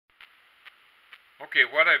Okay,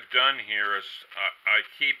 what I've done here is I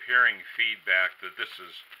keep hearing feedback that this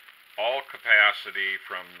is all capacity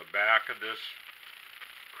from the back of this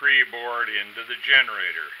Cree board into the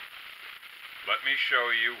generator. Let me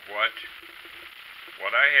show you what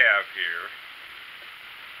I have here.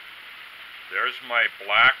 There's my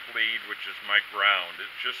black lead, which is my ground.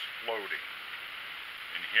 It's just floating.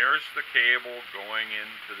 And here's the cable going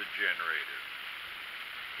into the generator.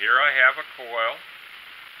 Here I have a coil.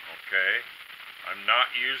 Okay. I'm not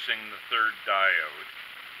using the third diode.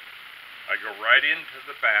 I go right into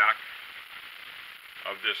the back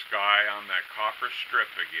of this guy on that copper strip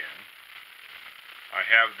again. I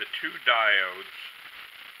have the two diodes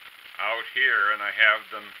out here, and I have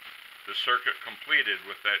the circuit completed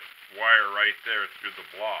with that wire right there through the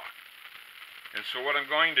block. And so what I'm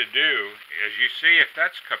going to do, as you see, if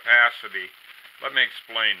that's capacity, let me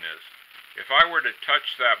explain this. If I were to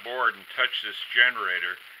touch that board and touch this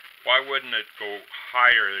generator, why wouldn't it go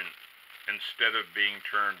higher instead of being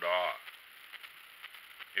turned off?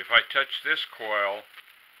 If I touch this coil,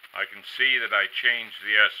 I can see that I changed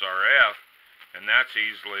the SRF, and that's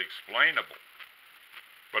easily explainable.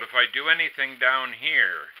 But if I do anything down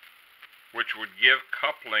here, which would give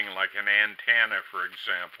coupling like an antenna, for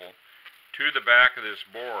example, to the back of this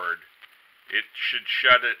board, it should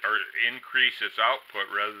shut it or increase its output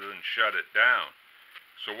rather than shut it down.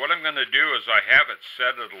 So what I'm going to do is I have it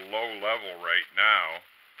set at a low level right now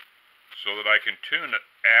so that I can tune it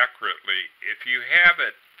accurately. If you have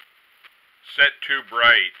it set too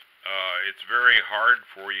bright, it's very hard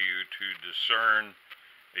for you to discern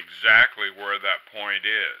exactly where that point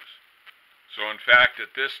is. So in fact,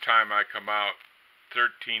 at this time I come out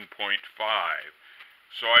 13.5.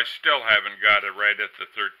 So I still haven't got it right at the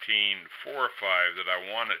 13.45 that I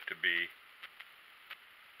want it to be.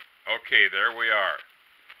 Okay, there we are.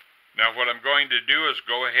 Now what I'm going to do is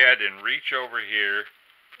go ahead and reach over here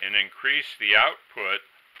and increase the output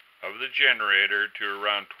of the generator to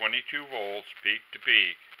around 22 volts peak to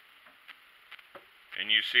peak. And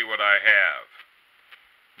you see what I have.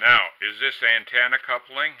 Now, is this antenna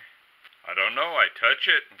coupling? I don't know. I touch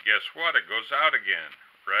it and guess what? It goes out again,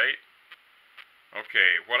 right?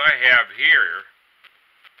 Okay, what I have here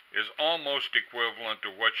is almost equivalent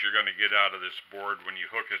to what you're going to get out of this board when you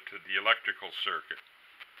hook it to the electrical circuit.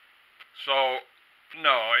 So,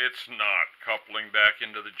 no, it's not coupling back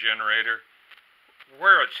into the generator.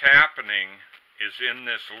 Where it's happening is in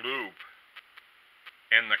this loop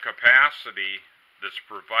and the capacity that's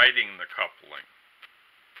providing the coupling.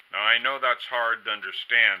 Now, I know that's hard to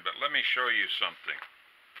understand, but let me show you something.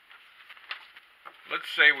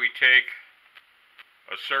 Let's say we take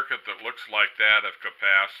a circuit that looks like that of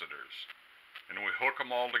capacitors, and we hook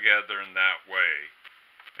them all together in that way,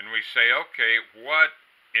 and we say, okay, what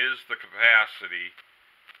is the capacity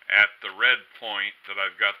at the red point that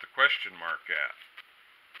I've got the question mark at?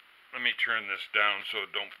 Let me turn this down so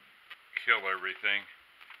it don't kill everything.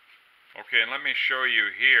 Okay, and let me show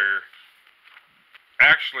you here.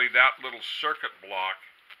 Actually, that little circuit block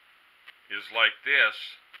is like this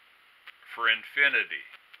for infinity.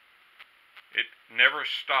 It never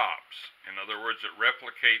stops. In other words, it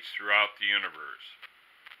replicates throughout the universe.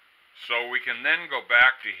 So we can then go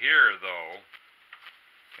back to here, though,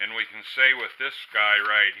 and we can say with this guy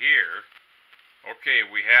right here, okay,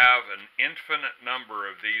 we have an infinite number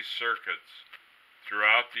of these circuits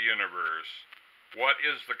throughout the universe. What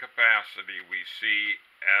is the capacity we see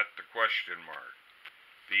at the question mark?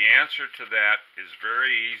 The answer to that is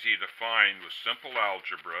very easy to find with simple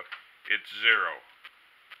algebra. It's 0.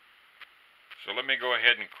 So let me go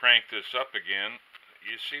ahead and crank this up again.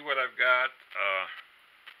 You see what I've got?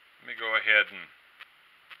 Let me go ahead and...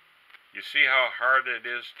 You see how hard it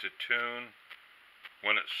is to tune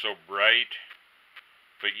when it's so bright?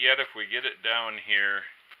 But yet if we get it down here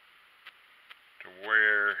to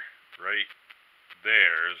where right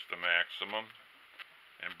there is the maximum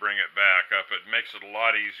and bring it back up, it makes it a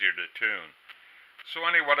lot easier to tune. So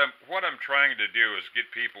anyway, what I'm trying to do is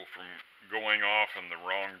get people from going off in the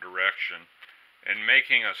wrong direction and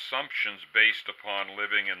making assumptions based upon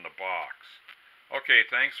living in the box. Okay,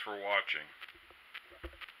 thanks for watching.